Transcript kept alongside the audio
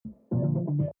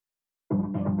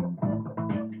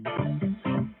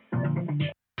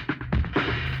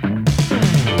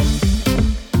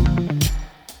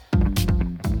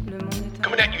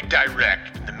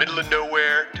direct from the middle of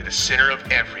nowhere to the center of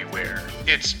everywhere.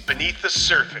 It's Beneath the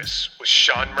Surface with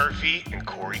Sean Murphy and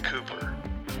Corey Cooper.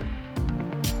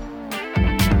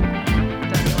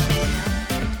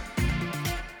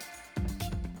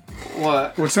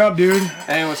 What? What's up, dude?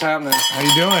 Hey, what's happening? How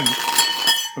you doing?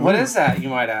 What is that, you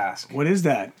might ask? What is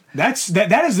that? That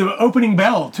is the opening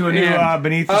bell to a new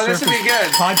Beneath the Surface this would be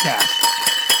good. podcast.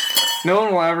 No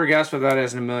one will ever guess what that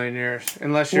is in a million years,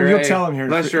 unless you're you'll tell them here.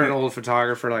 Unless you're an old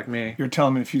photographer like me. You'll tell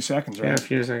them in a few seconds, right? Yeah, a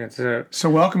few seconds. So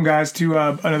welcome, guys, to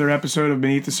another episode of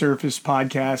Beneath the Surface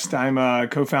podcast. I'm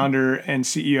co-founder and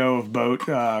CEO of Boat,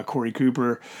 Corey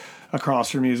Cooper. Across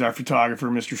from me is our photographer,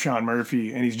 Mr. Sean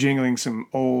Murphy, and he's jingling some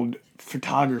old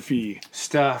photography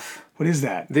stuff. What is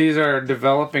that? These are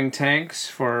developing tanks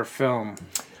for film.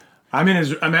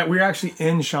 We're actually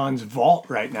in Sean's vault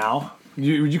right now.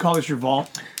 Would you call this your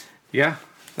vault? Yeah,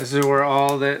 this is where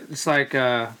it's like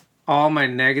all my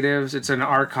negatives. It's an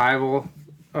archival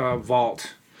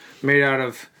vault made out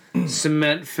of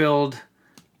cement-filled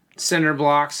cinder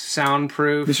blocks,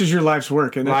 soundproof. This is your life's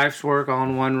work, isn't it? Life's work all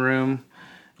in one room.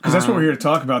 Because that's what we're here to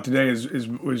talk about today is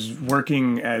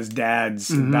working as dads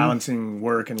and balancing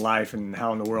work and life and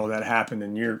how in the world that happened.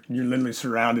 And you're literally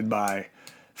surrounded by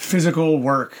physical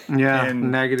work. Yeah,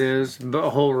 and negatives, a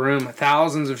whole room,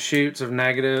 thousands of shoots of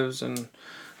negatives and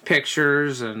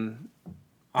pictures and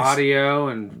audio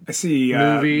and I see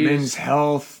movies. Men's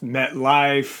Health,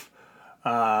 MetLife,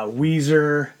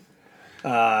 Weezer.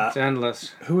 It's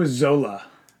endless. Who is Zola?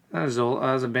 That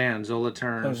was a band, Zola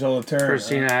Turn. Zola Turn.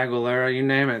 Christina Aguilera, you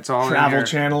name it. It's all Travel in here.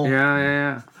 Channel.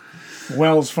 Yeah.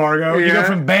 Wells Fargo. Yeah. You go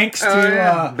from Banks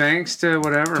to Banks to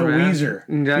whatever, to man.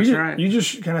 Weezer. That's right. You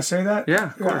just can I say that? Yeah,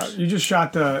 of course. You just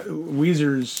shot the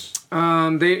Weezer's.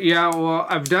 Well,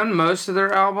 I've done most of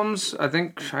their albums. I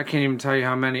think I can't even tell you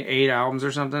how many, 8 albums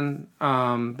or something.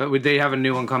 But they have a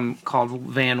new one called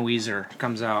Van Weezer.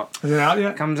 Comes out. Is it out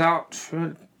yet? Comes out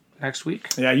next week.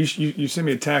 Yeah, you sent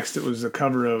me a text. It was the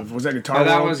cover of was that Guitar World?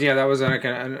 That was like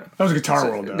that was Guitar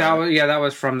World. Though, that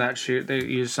was from that shoot. They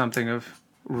used something of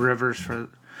Rivers for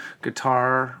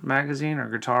Guitar Magazine or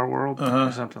Guitar World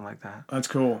or something like that. That's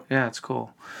cool. Yeah, it's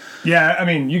cool. Yeah, I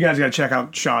mean, you guys got to check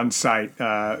out Sean's site,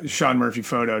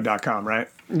 SeanMurphyPhoto.com, right?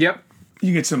 Yep.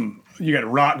 You got a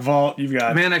rock vault. You've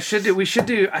got I should do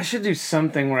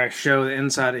something where I show the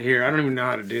inside of here. I don't even know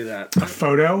how to do that. a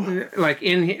photo, like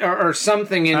in here or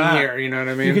something in here. You know what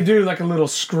I mean? You could do like a little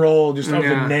scroll just of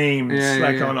the names,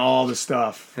 yeah. on all the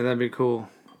stuff. Yeah, that'd be cool.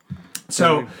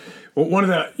 So, one of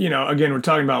the again, we're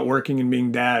talking about working and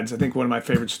being dads. I think one of my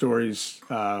favorite stories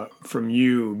from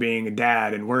you being a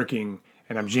dad and working,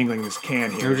 and I'm jingling this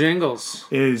can here. No jingles.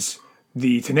 Is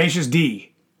the Tenacious D.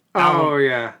 Album. Oh,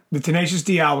 yeah. The Tenacious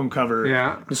D album cover.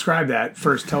 Yeah. Describe that.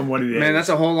 First, tell them what it is. Man, that's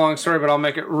a whole long story, but I'll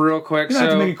make it real quick. You don't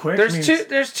have to make it quick.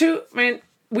 There's two,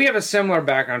 we have a similar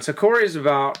background. So Corey's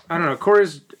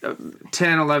Corey's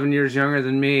 10, 11 years younger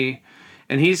than me,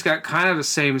 and he's got kind of the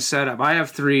same setup. I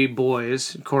have 3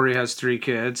 boys. Corey has 3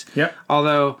 kids. Yep.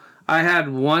 Although I had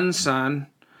one son,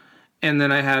 and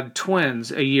then I had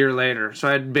twins a year later. So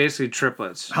I had basically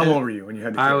triplets. How old were you when you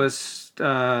had the kids? I was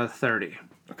 30.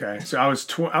 Okay, so I was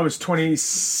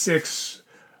 26,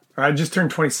 or I just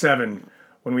turned 27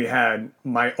 when we had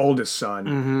my oldest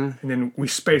son, and then we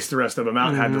spaced the rest of them out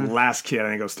and had the last kid. I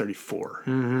think I was 34,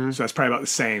 so that's probably about the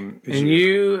same. As and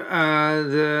you,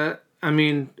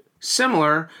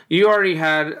 similar. You already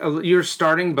had your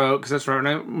starting Boat because that's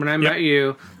right. When I met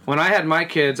you, when I had my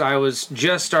kids, I was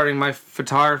just starting my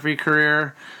photography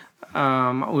career. We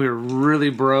were really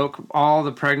broke.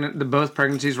 Both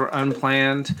pregnancies were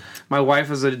unplanned. My wife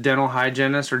was a dental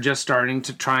hygienist, or just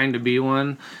trying to be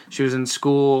one. She was in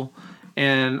school,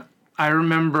 and I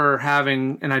remember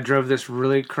I drove this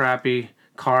really crappy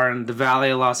car in the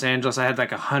Valley of Los Angeles. I had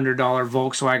like $100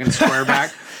 Volkswagen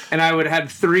Squareback, and I would had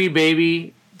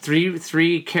 3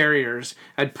 carriers.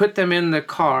 I'd put them in the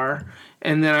car.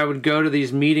 And then I would go to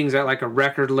these meetings at like a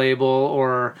record label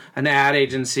or an ad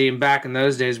agency. And back in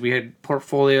those days, we had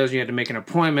portfolios. You had to make an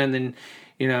appointment. And,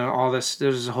 all this. There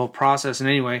was a whole process. And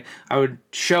anyway, I would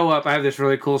show up. I have this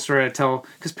really cool story to tell.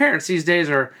 Because parents these days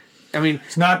are,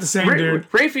 it's not the same, dude.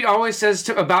 Rafi always says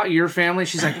about your family,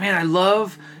 she's like, man, I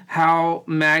love how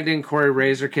Magda and Corey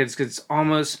raise their kids. Because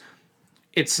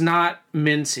it's not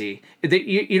mincy.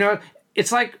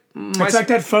 It's like... It's like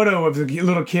that photo of the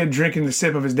little kid drinking the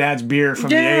sip of his dad's beer from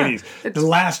the 80s. The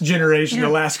last generation, the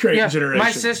last great generation.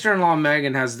 My sister-in-law,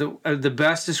 Megan, has the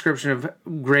best description of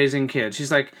raising kids. She's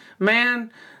like,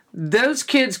 man, those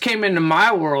kids came into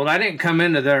my world. I didn't come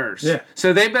into theirs. Yeah.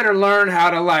 So they better learn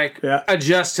how to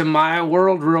adjust to my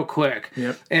world real quick.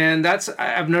 Yep. And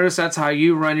I've noticed that's how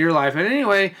you run your life. And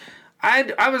anyway,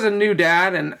 I was a new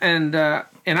dad, and I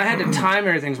had to time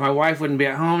everything. So my wife wouldn't be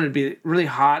at home. It'd be really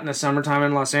hot in the summertime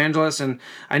in Los Angeles, and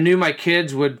I knew my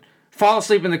kids would fall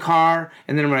asleep in the car,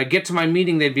 and then when I get to my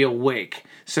meeting, they'd be awake.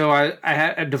 So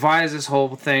I devised this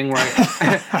whole thing where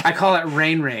I call it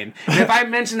Rain. And if I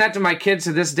mention that to my kids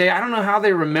to this day, I don't know how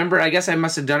they remember it. I guess I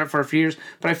must have done it for a few years,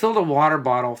 but I filled a water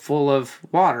bottle full of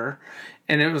water,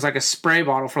 and it was like a spray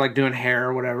bottle for like doing hair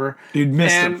or whatever. You'd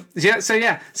miss them.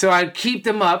 So I'd keep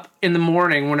them up in the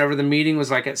morning whenever the meeting was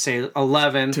like at say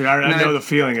 11. Dude, I know the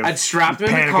feeling of I'd strap them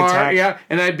in the car,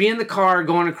 and I'd be in the car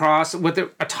going across with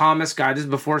a Thomas guide. This is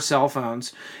before cell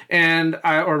phones,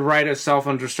 or right as cell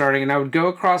phones were starting, and I would go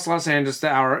across Los Angeles it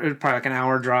was probably like an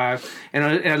hour drive, and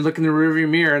I'd look in the rearview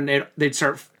mirror, and they'd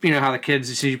start, you know how the kids,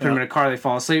 as you put them in a car, they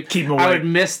fall asleep. Keep them awake. I would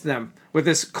miss them with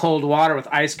this cold water with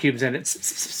ice cubes in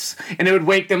it, and it would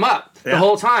wake them up the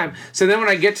whole time. So then when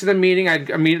I get to the meeting, I'd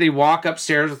immediately walk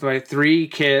upstairs with my 3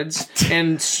 kids,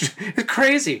 and it's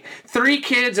crazy. 3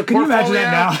 kids, a portfolio. Can you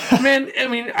imagine that now? Man, I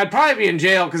mean, I'd probably be in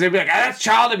jail because they'd be like, that's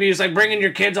child abuse, like bringing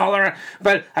your kids all around.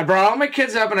 But I brought all my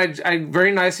kids up, and I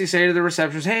very nicely say to the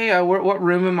receptionist, hey, what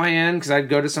room am I in? Because I'd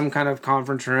go to some kind of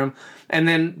conference room. And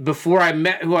then before I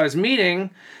met who I was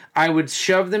meeting, I would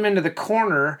shove them into the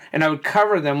corner, and I would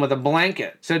cover them with a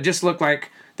blanket. So it just looked like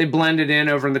they blended in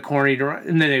over in the corner,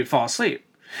 and then they'd fall asleep.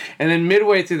 And then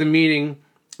midway through the meeting,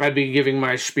 I'd be giving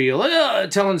my spiel,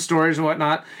 telling stories and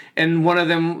whatnot, and one of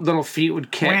them little feet would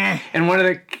kick, and one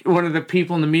of the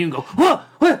people in the meeting go,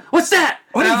 what's that?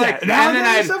 What is that?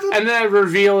 And then I'd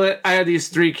reveal it. I had these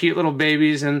 3 cute little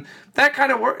babies, and that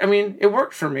kind of worked. I mean, it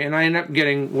worked for me, and I ended up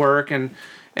getting work,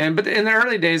 but in the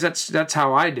early days, that's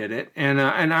how I did it. And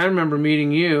I remember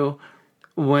meeting you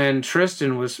when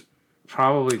Tristan was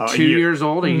probably 2 years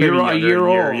old, a year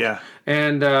old. Yeah.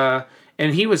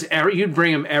 And he was you'd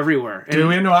bring him everywhere. Dude,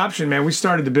 we had no option, man. We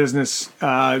started the business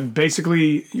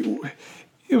basically.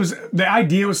 It was, the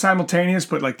idea was simultaneous,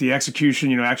 but like the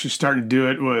execution, actually starting to do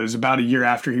it was about a year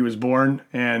after he was born.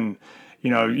 And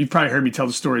you've probably heard me tell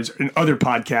the stories in other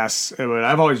podcasts, but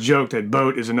I've always joked that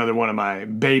Boat is another one of my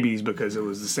babies because it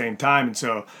was the same time. And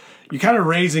so you're kind of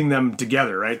raising them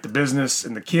together, right? The business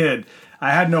and the kid. I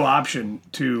had no option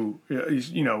to,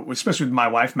 especially with my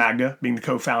wife, Magda, being the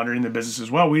co-founder in the business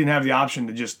as well. We didn't have the option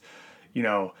to just, we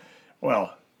didn't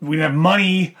have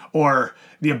money or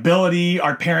the ability.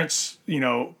 Our parents,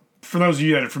 for those of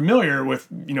you that are familiar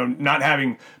with, not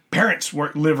having parents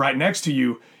live right next to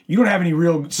you, you don't have any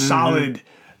real solid,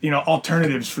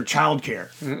 alternatives for childcare.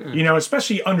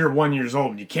 Especially under 1 year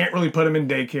old. You can't really put them in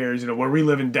daycares. Where we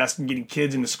live in Destin, getting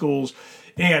kids into schools,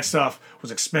 any of that stuff was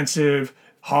expensive,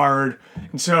 hard,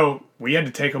 and so we had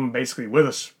to take them basically with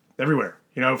us everywhere.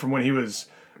 From when he was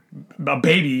a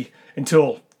baby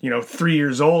until 3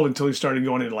 years old, until he started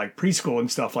going into like preschool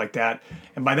and stuff like that.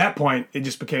 And by that point, it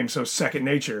just became so second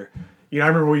nature. I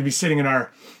remember we'd be sitting in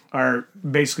our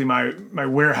basically my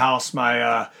warehouse,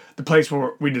 the place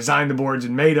where we designed the boards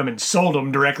and made them and sold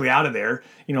them directly out of there,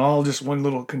 all just one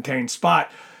little contained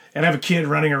spot. And I have a kid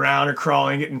running around or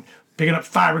crawling, picking up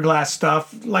fiberglass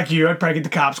stuff like you. I'd probably get the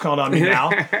cops called on me now.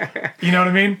 You know what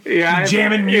I mean? Yeah.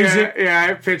 Jamming music. Yeah, I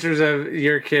have pictures of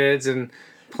your kids and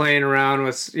playing around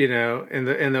with,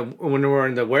 when we're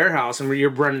in the warehouse and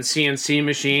you're running CNC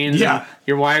machines. Yeah. And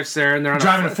your wife's there and they're on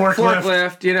driving a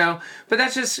forklift. But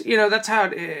that's just, that's how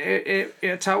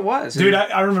it's how it was. Dude,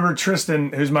 I remember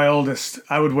Tristan, who's my oldest,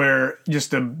 I would wear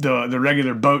just the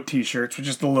regular Boat t-shirts with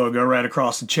just the logo right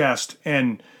across the chest.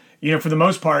 And, for the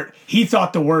most part, he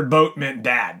thought the word boat meant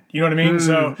dad. You know what I mean?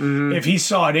 So if he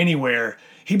saw it anywhere,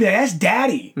 he'd be like, that's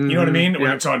daddy. You know what I mean?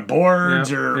 When it's on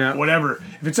boards or whatever.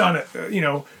 If it's on,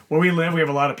 where we live, we have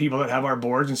a lot of people that have our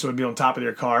boards, and so it'd be on top of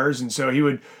their cars. And so he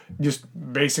would just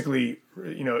basically,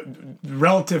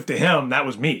 relative to him, that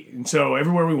was me. And so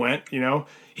everywhere we went,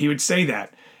 he would say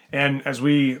that. And as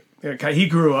he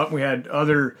grew up, we had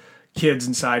other kids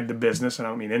inside the business. And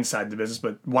I don't mean inside the business,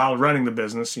 but while running the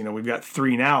business, we've got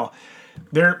 3 now.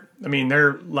 They're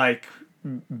like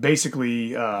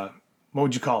basically, what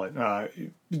would you call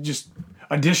it? Just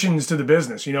additions to the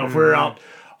business. If we're out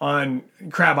on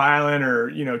Crab Island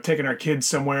or, taking our kids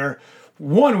somewhere,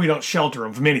 one, we don't shelter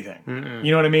them from anything.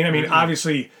 You know what I mean? I mean,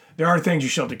 obviously there are things you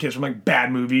shelter kids from, like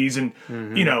bad movies and,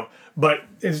 but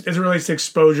as it relates to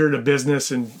exposure to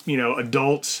business and,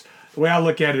 adults, the way I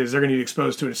look at it is they're going to get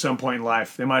exposed to it at some point in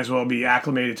life. They might as well be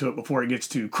acclimated to it before it gets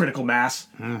to critical mass,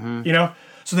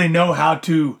 so they know how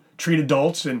to treat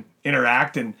adults and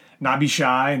interact and not be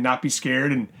shy and not be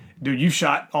scared. And dude, you've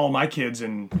shot all my kids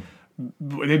and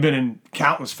they've been in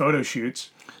countless photo shoots.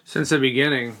 Since the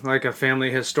beginning, like a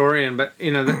family historian, but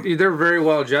they're very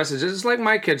well adjusted. It's like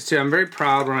my kids too. I'm very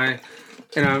proud when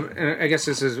and I guess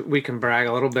we can brag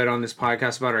a little bit on this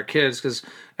podcast about our kids because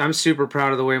I'm super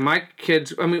proud of the way my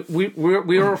kids. I mean,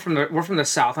 we're from the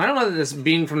South. I don't know that this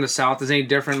being from the South is any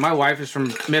different. My wife is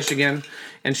from Michigan,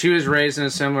 and she was raised in a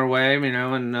similar way,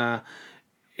 and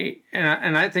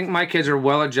I think my kids are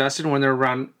well adjusted when they're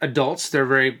around adults.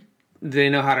 They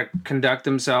know how to conduct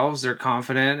themselves. They're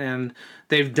confident, and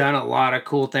they've done a lot of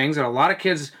cool things. And a lot of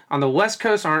kids on the West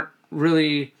Coast aren't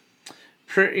really,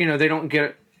 they don't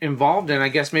get involved in, I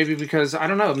guess maybe because, I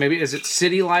don't know, maybe is it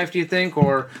city life, do you think,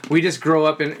 or we just grow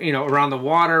up in, around the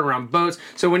water, around boats.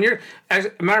 So when as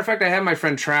a matter of fact, I had my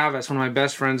friend Travis, one of my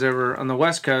best friends over on the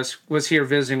West Coast, was here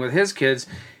visiting with his kids,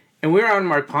 and we were on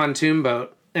my pontoon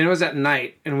boat, and it was at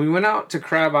night, and we went out to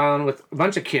Crab Island with a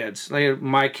bunch of kids, like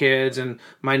my kids and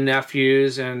my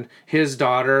nephews and his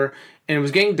daughter, and it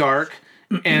was getting dark.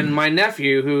 And my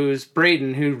nephew, who's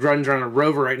Braden, who runs around a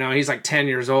Rover right now, he's like 10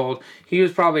 years old. He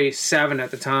was probably 7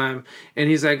 at the time. And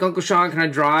he's like, Uncle Sean, can I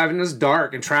drive? And it's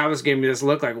dark. And Travis gave me this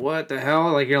look like, what the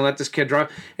hell? Like, you're going to let this kid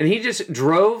drive? And he just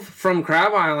drove from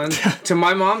Crab Island to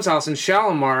my mom's house in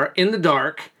Shalimar in the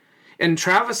dark. And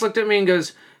Travis looked at me and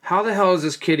goes, how the hell does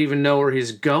this kid even know where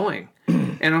he's going?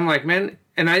 And I'm like, man...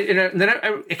 And then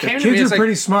it came to me. Kids are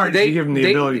pretty smart if you give them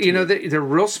the ability to. They're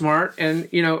real smart. And,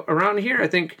 around here, I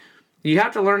think... You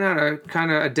have to learn how to kind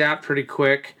of adapt pretty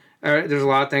quick. There's a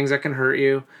lot of things that can hurt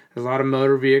you. There's a lot of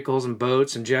motor vehicles and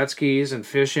boats and jet skis and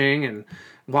fishing and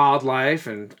wildlife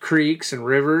and creeks and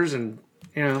rivers and,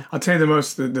 I'll tell you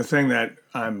the thing that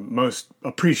I'm most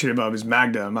appreciative of is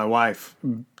Magda, my wife,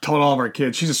 told all of our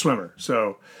kids, she's a swimmer.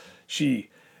 So she,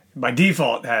 by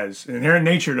default, has an inherent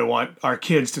nature to want our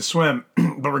kids to swim.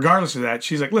 But regardless of that,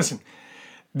 she's like, listen,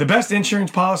 the best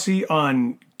insurance policy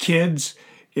on kids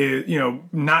is,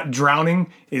 not drowning,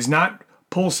 is not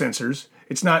pool sensors,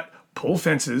 it's not pool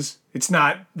fences, it's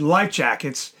not life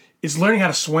jackets, it's learning how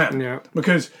to swim. Yeah.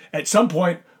 Because at some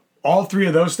point, all 3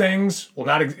 of those things will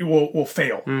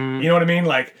fail. Mm-hmm. You know what I mean?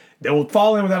 Like, they will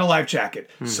fall in without a life jacket.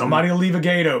 Mm-hmm. Somebody will leave a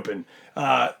gate open.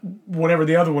 Whatever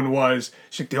the other one was.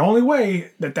 She's like, the only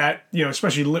way that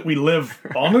especially we live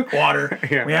on the water,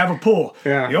 yeah. We have a pool.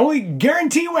 Yeah. The only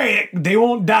guarantee way they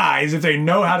won't die is if they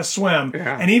know how to swim.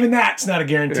 Yeah. And even that's not a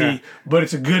guarantee, but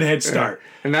it's a good head start.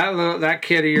 Yeah. And that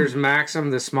kid of yours,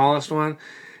 Maxim, the smallest one,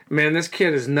 man, this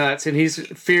kid is nuts, and he's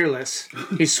fearless.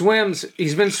 He swims.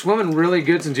 He's been swimming really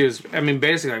good since he was,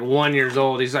 basically like 1 year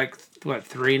old. He's like,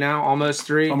 3 now? Almost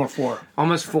 3? Almost 4.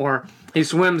 Almost 4. He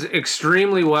swims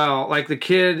extremely well. Like, the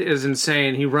kid is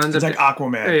insane. He runs up. It's like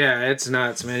Aquaman. Yeah, it's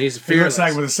nuts, man. He's fearless. He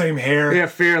looks like with the same hair. Yeah,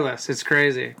 fearless. It's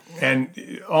crazy.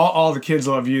 And all the kids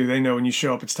love you. They know when you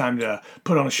show up, it's time to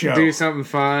put on a show. Do something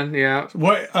fun, yeah.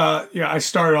 I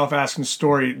started off asking a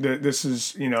story. This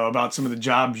is, about some of the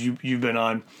jobs you've been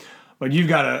on. But you've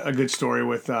got a good story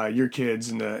with your kids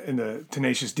in the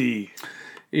Tenacious D.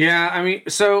 Yeah,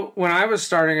 so when I was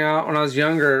starting out, when I was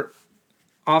younger,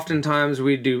 oftentimes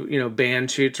we'd do, band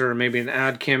shoots or maybe an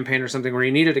ad campaign or something where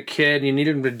you needed a kid and you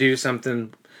needed them to do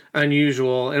something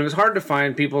unusual. And it was hard to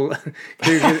find people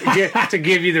to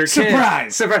give you their kids.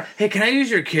 Surprise. Hey, can I use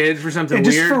your kid for something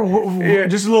weird?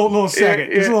 Just a little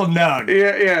second. Just a little nod.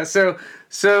 Yeah.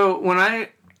 So when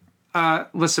I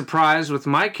was surprised with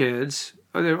my kids,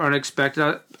 they were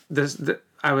unexpected.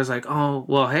 I was like, oh,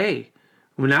 well, hey,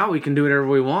 now we can do whatever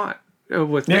we want.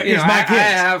 With my kids. I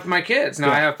have my kids now.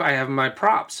 Yeah. I have my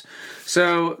props.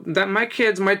 So that my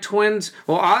twins.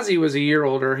 Well, Ozzy was a year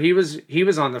older. He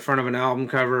was on the front of an album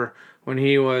cover when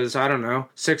he was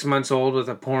 6 months old with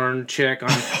a porn chick on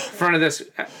front of this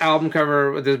album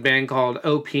cover with this band called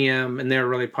OPM, and they were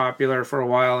really popular for a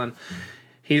while. And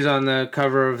he's on the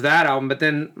cover of that album. But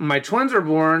then my twins were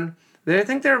born. I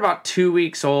think they're about 2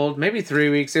 weeks old, maybe 3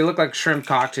 weeks. They look like shrimp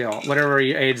cocktail, whatever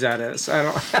age that is. I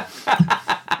don't.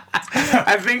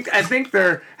 I think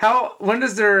they're when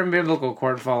does their umbilical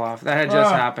cord fall off? That had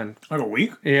just happened. Like a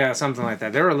week? Yeah, something like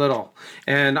that. They were little,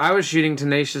 and I was shooting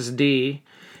Tenacious D,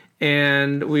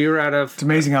 and we were at a. It's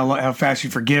amazing how fast you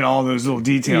forget all those little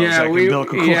details. Yeah, like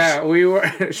umbilical cords. Yeah, we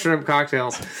were shrimp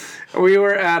cocktails. We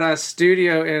were at a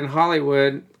studio in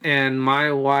Hollywood, and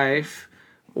my wife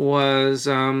was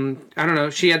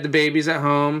she had the babies at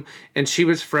home, and she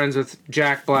was friends with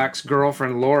Jack Black's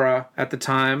girlfriend Laura at the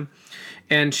time,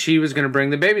 and she was going to bring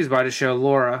the babies by to show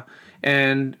Laura,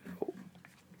 and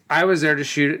I was there to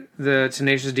shoot the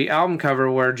Tenacious D album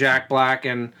cover where Jack Black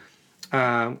and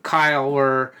Kyle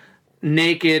were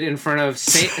naked in front of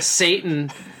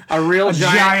Satan, a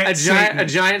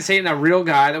giant Satan, a real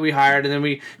guy that we hired, and then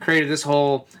we created this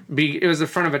whole. It was the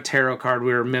front of a tarot card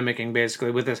we were mimicking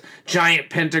basically with this giant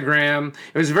pentagram.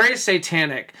 It was very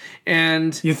satanic,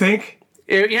 and you think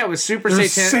It was super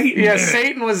There's satanic. Satan Yeah, in it.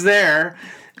 Satan was there.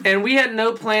 And we had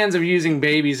no plans of using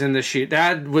babies in the shoot.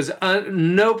 That was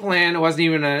no plan. It wasn't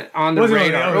even on the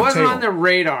radar. It wasn't on the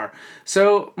radar.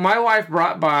 So my wife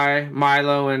brought by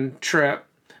Milo and Trip,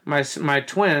 my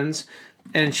twins,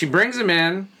 and she brings them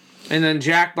in. And then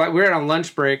Jack Black, we were on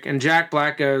lunch break, and Jack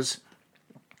Black goes,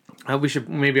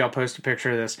 maybe I'll post a picture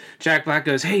of this. Jack Black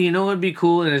goes, hey, you know what would be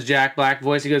cool? In his Jack Black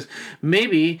voice, he goes,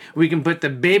 maybe we can put the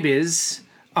babies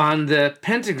on the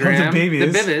pentagram, the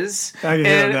bibbies,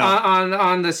 and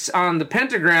on the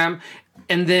pentagram,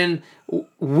 and then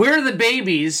we're the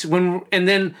babies and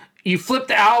then you flip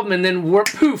the album, and then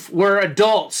we're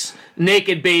adults,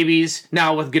 naked babies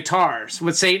now with guitars,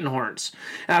 with Satan horns.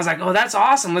 And I was like, oh, that's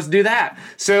awesome, let's do that.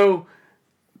 So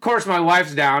of course, my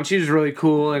wife's down. She was really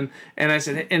cool, and I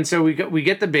said, and so we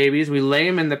get the babies, we lay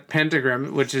them in the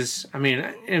pentagram, which is, I mean,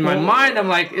 in my mind, I'm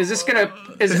like, is this gonna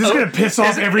piss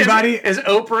off everybody? Is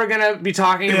Oprah gonna be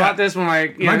talking about this when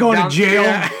am I going to jail?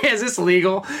 Yeah, is this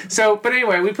legal? So, but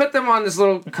anyway, we put them on this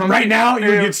little right now. You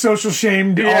get social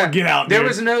shamed. Yeah, get out. There dude.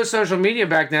 was no social media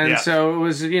back then, so it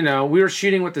was we were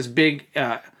shooting with this big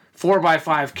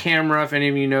 4x5 camera. If any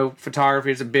of you know photography,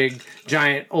 it's a big,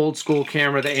 giant, old school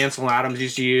camera that Ansel Adams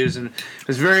used to use, and it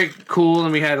was very cool.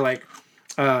 And we had like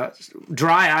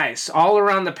dry ice all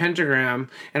around the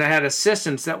pentagram, and I had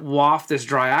assistants that waft this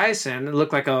dry ice in. It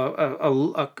looked like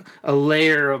a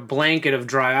layer, a blanket of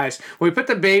dry ice. We put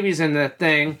the babies in the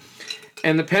thing,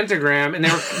 and the pentagram, and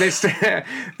they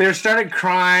started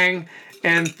crying.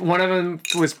 And one of them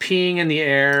was peeing in the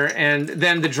air, and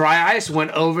then the dry ice went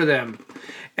over them.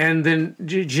 And then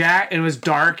Jack, it was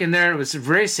dark in there. It was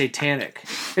very satanic.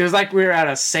 It was like we were at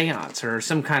a seance or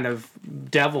some kind of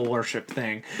devil worship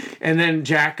thing. And then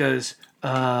Jack goes,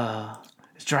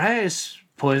 is dry ice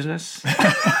poisonous? Too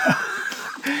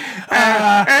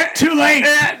late.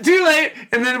 Too late.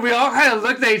 And then we all kind of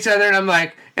looked at each other, and I'm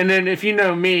like, and then if you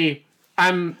know me,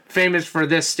 I'm famous for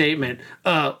this statement.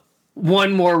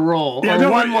 One more roll or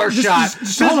one more shot.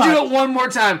 Just do it one more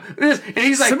time. And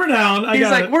he's like, simmer down. He's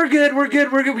like, we're good.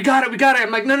 We got it. I'm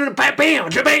like, no,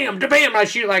 bam, bam. I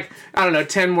shoot like, I don't know,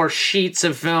 10 more sheets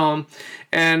of film.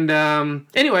 And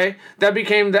anyway, that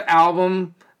became the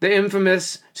album, the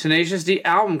infamous Tenacious D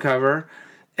album cover.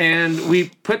 And we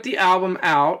put the album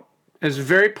out. It was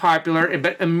very popular,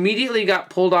 but immediately got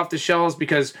pulled off the shelves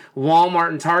because Walmart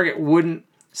and Target wouldn't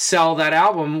sell that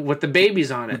album with the babies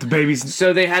on it. With the babies.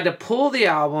 So they had to pull the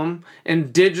album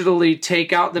and digitally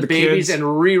take out the babies kids. and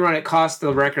rerun it. Cost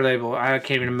the record label, I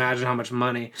can't even imagine how much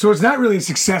money. So it's not really a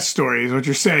success story is what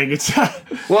you're saying. It's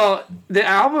Well, the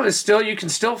album is still, you can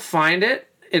still find it.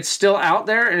 It's still out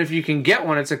there, and if you can get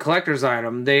one, it's a collector's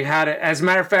item. They had it, as a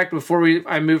matter of fact, before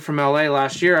I moved from LA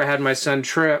last year, I had my son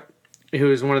Trip, who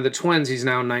is one of the twins. He's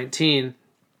now 19,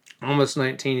 almost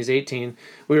 19, he's 18.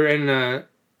 We were in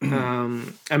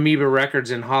Amoeba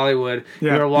Records in Hollywood.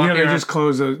 yeah. We were walking They around. just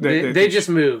closed. They just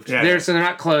moved. Yeah. So they're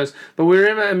not closed. But we were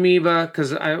in Amoeba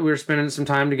because we were spending some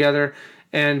time together.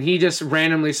 And he just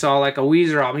randomly saw like a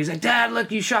Weezer album. He's like, Dad,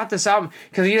 look, you shot this album.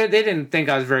 Because they didn't think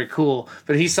I was very cool.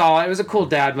 But he saw it. It was a cool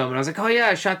dad moment. I was like, oh, yeah,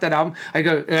 I shot that album. I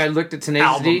go, and I looked at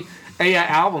Tenacious D. Yeah,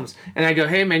 albums. And I go,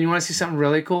 hey, man, you want to see something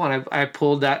really cool? And I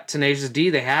pulled that Tenacious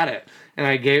D. They had it.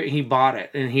 And he bought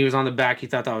it. And he was on the back. He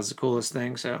thought that was the coolest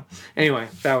thing. So anyway,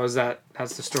 that's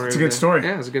the story. It's a good story.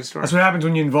 Yeah, it's a good story. That's what happens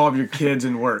when you involve your kids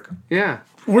in work. Yeah.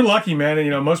 We're lucky, man.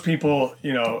 And, most people,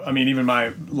 I mean, even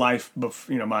my life,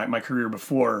 my career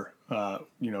before,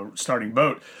 starting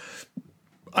Boat,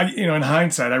 in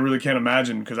hindsight, I really can't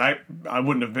imagine because I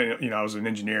wouldn't have been, I was an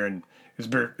engineer and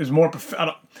it's more, I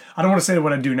don't want to say that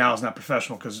what I do now is not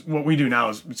professional because what we do now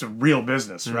it's a real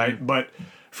business, right? But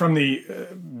from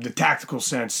the tactical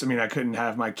sense, I mean, I couldn't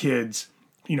have my kids,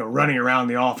 running around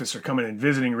the office or coming and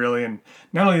visiting really. And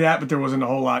not only that, but there wasn't a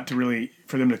whole lot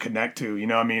for them to connect to,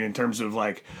 in terms of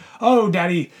like, oh,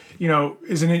 Daddy,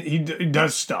 isn't it, he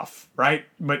does stuff, right?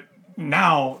 But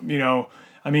now,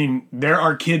 I mean, they're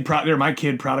my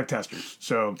kid product testers.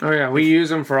 So, oh yeah, we use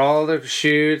them for all the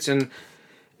shoots and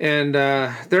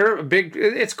they're a big.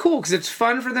 It's cool because it's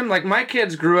fun for them. Like my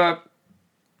kids grew up.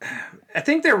 I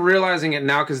think they're realizing it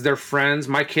now because their friends,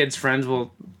 my kids' friends,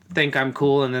 will think I'm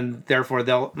cool, and then therefore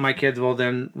my kids will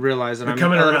then realize that They're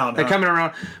coming around. They're coming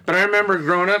around. But I remember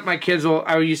growing up, my kids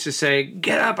I used to say,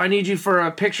 "Get up, I need you for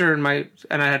a picture," and I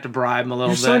had to bribe them a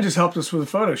little bit. Your son just helped us with a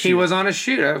photo shoot. He was on a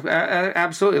shoot,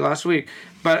 absolutely last week.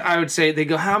 But I would say they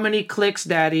go, "How many clicks,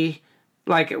 Daddy?"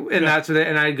 Like, and that's what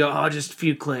and I'd go, "Oh, just a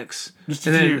few clicks,"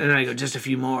 and I go, "Just a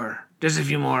few more." Just a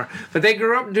few more. But they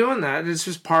grew up doing that. It's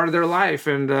just part of their life.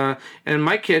 And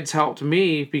my kids helped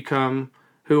me become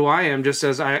who I am, just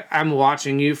as I'm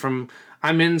watching you from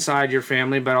I'm inside your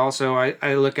family, but also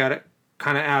I look at it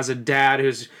kind of as a dad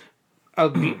who's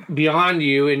beyond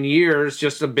you in years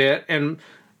just a bit and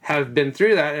have been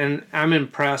through that. And I'm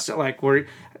impressed at like where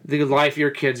the life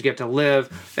your kids get to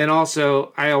live. And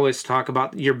also I always talk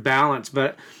about your balance,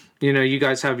 but you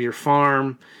guys have your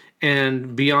farm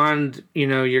and beyond,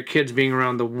 your kids being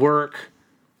around the work,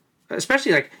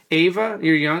 especially like Ava,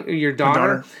 your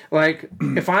daughter. Like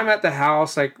if I'm at the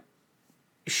house, like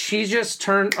she just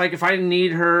turned, like if I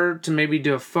need her to maybe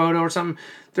do a photo or something,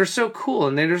 they're so cool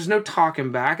and there's no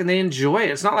talking back and they enjoy it.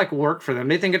 It's not like work for them.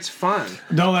 They think it's fun.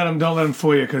 Don't let them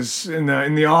fool you, because in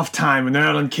the off time when they're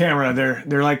not on camera,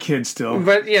 they're like kids still.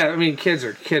 But yeah, I mean, kids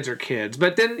are kids.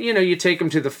 But then you take them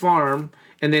to the farm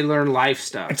and they learn life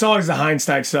stuff. It's always the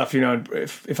hindsight stuff,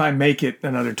 If I make it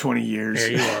another 20 years,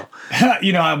 there you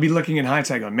will. I'll be looking in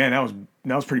hindsight, going, man,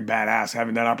 that was pretty badass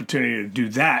having that opportunity to do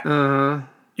that.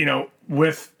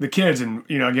 With the kids, and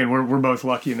again, we're both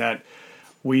lucky in that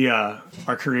we our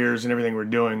careers and everything we're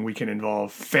doing, we can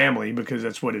involve family because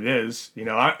that's what it is.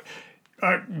 I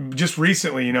just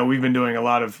recently, we've been doing a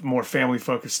lot of more family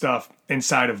focused stuff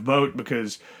inside of Boat,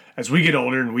 because as we get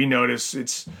older and we notice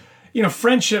it's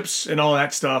friendships and all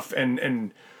that stuff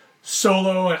and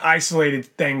solo and isolated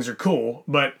things are cool,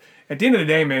 but at the end of the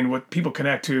day, man, what people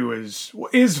connect to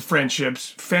is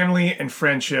friendships, family and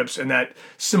friendships, and that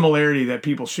similarity that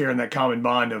people share in that common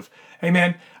bond of, hey,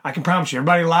 man, I can promise you,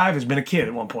 everybody alive has been a kid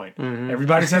at one point. Mm-hmm.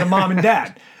 Everybody's had a mom and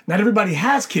dad. Not everybody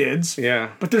has kids,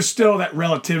 but there's still that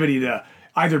relativity to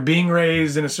either being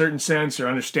raised in a certain sense or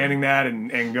understanding that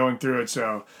and going through it.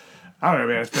 So I don't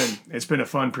know, man. It's been a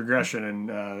fun progression, and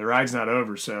the ride's not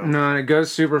over. So no, and it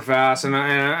goes super fast. And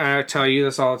I tell you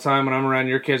this all the time when I'm around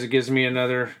your kids. It gives me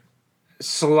another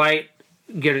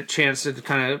get a chance to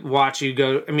kind of watch you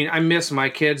go. I mean, I miss my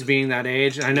kids being that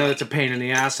age. I know it's a pain in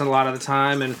the ass a lot of the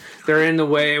time, and they're in the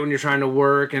way when you're trying to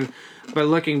work. But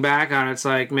looking back on it, it's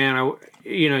like, man,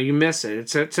 you miss it.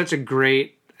 It's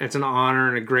it's an honor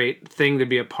and a great thing to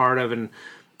be a part of, and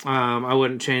I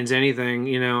wouldn't change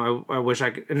anything. I wish I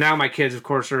could. And now my kids, of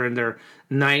course, are in their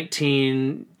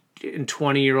 19 and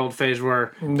 20-year-old phase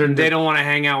where they don't want to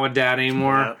hang out with dad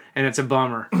anymore, and it's a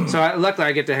bummer. So luckily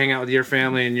I get to hang out with your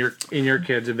family and your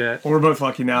kids a bit. Well, we're both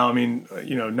lucky now. I mean,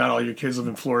 not all your kids live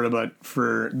in Florida, but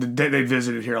they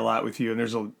visited here a lot with you, and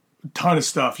there's a ton of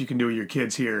stuff you can do with your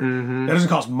kids here. Mm-hmm. That doesn't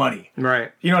cost money.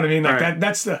 Right. You know what I mean? Like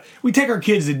that's we take our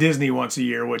kids to Disney once a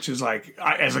year, which is like,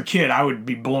 as a kid, I would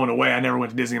be blown away. I never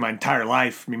went to Disney my entire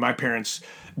life. I mean, my parents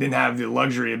didn't have the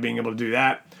luxury of being able to do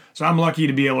that. So I'm lucky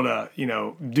to be able to,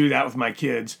 do that with my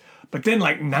kids. But then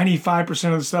like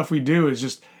 95% of the stuff we do is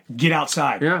just get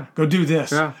outside. Yeah. Go do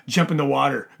this. Yeah. Jump in the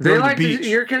water. Go to the beach.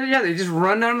 Your kids, they just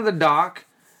run down to the dock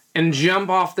and jump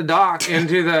off the dock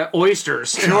into the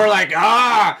oysters. And we're like,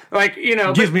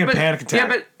 It gives me a panic attack. Yeah,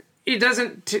 but it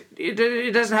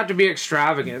doesn't have to be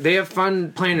extravagant. They have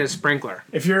fun playing a sprinkler.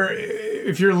 If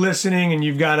you're listening and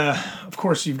you've got a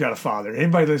father.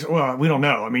 Everybody listens, well, we don't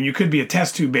know. I mean, you could be a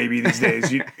test tube baby these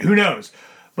days. Who knows?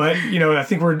 But, I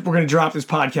think we're going to drop this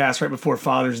podcast right before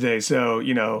Father's Day. So,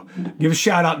 give a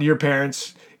shout out to your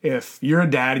parents. If you're a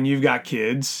dad and you've got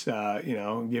kids,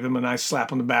 give them a nice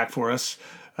slap on the back for us.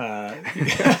 Tell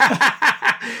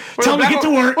them to get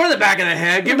to work. Or the back of the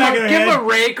head. Give them a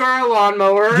rake or a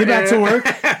lawnmower. Get back to work.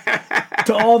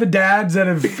 To all the dads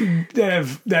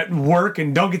that work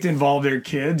and don't get to involve their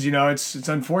kids, it's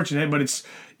unfortunate, but it's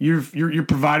you're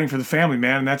providing for the family,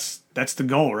 man, and that's the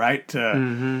goal, right?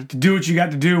 To do what you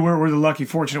got to do. We're the lucky,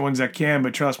 fortunate ones that can,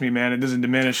 but trust me, man, it doesn't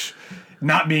diminish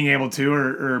not being able to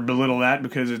or belittle that,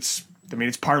 because it's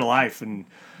part of life, and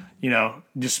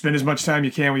just spend as much time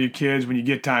you can with your kids when you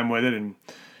get time with it. And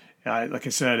like I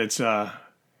said, it's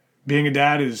being a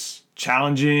dad is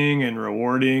challenging and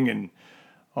rewarding and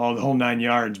all the whole 9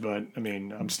 yards. But I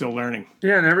mean, I'm still learning.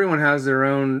 Yeah, and everyone has their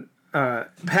own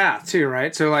path too,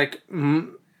 right? So like,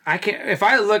 I can't. If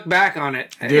I look back on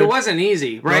it, it wasn't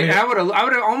easy, right? I would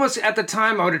have almost at the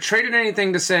time I would have traded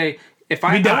anything to say if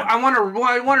I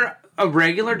want a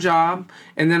regular job,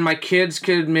 and then my kids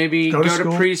could maybe go to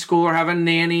preschool or have a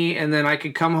nanny, and then I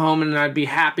could come home and I'd be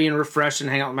happy and refreshed and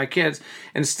hang out with my kids.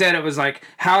 Instead, it was like,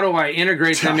 how do I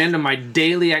integrate them into my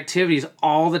daily activities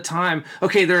all the time?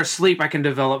 Okay, they're asleep, I can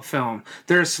develop film.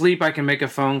 They're asleep, I can make a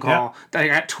phone call. I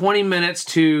got 20 minutes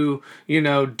to,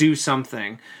 do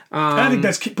something. I think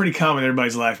that's pretty common in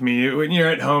everybody's life. I mean, when you're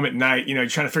at home at night, you're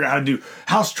trying to figure out how to do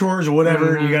house chores or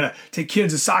whatever. Mm-hmm. You got to take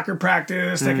kids to soccer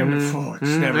practice, take them to it's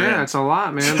never ends. It's a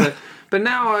lot, man. But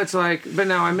now it's like,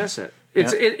 now I miss it.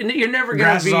 You're never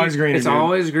going to be. Always greener, it's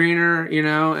always greener,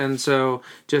 and so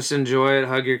just enjoy it,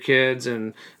 hug your kids,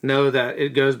 and know that it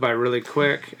goes by really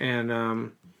quick.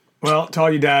 And Well, to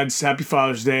all you dads, happy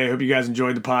Father's Day. I hope you guys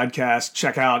enjoyed the podcast.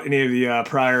 Check out any of the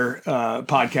prior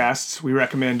podcasts. We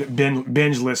recommend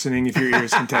binge listening if your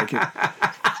ears can take it.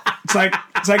 It's like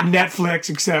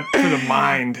Netflix, except for the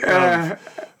mind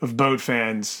of boat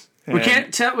fans. And we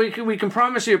can't tell. We can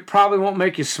promise you it probably won't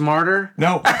make you smarter.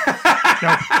 No.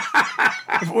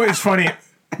 It's funny.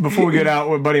 Before we get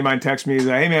out, a buddy of mine texted me. He's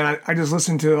like, "Hey man, I just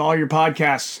listened to all your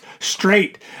podcasts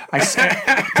straight." I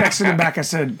texted him back. I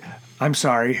said, "I'm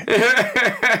sorry."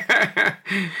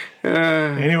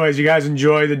 Anyways, you guys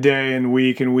enjoy the day and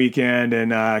week and weekend,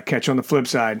 and catch you on the flip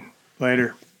side.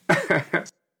 Later.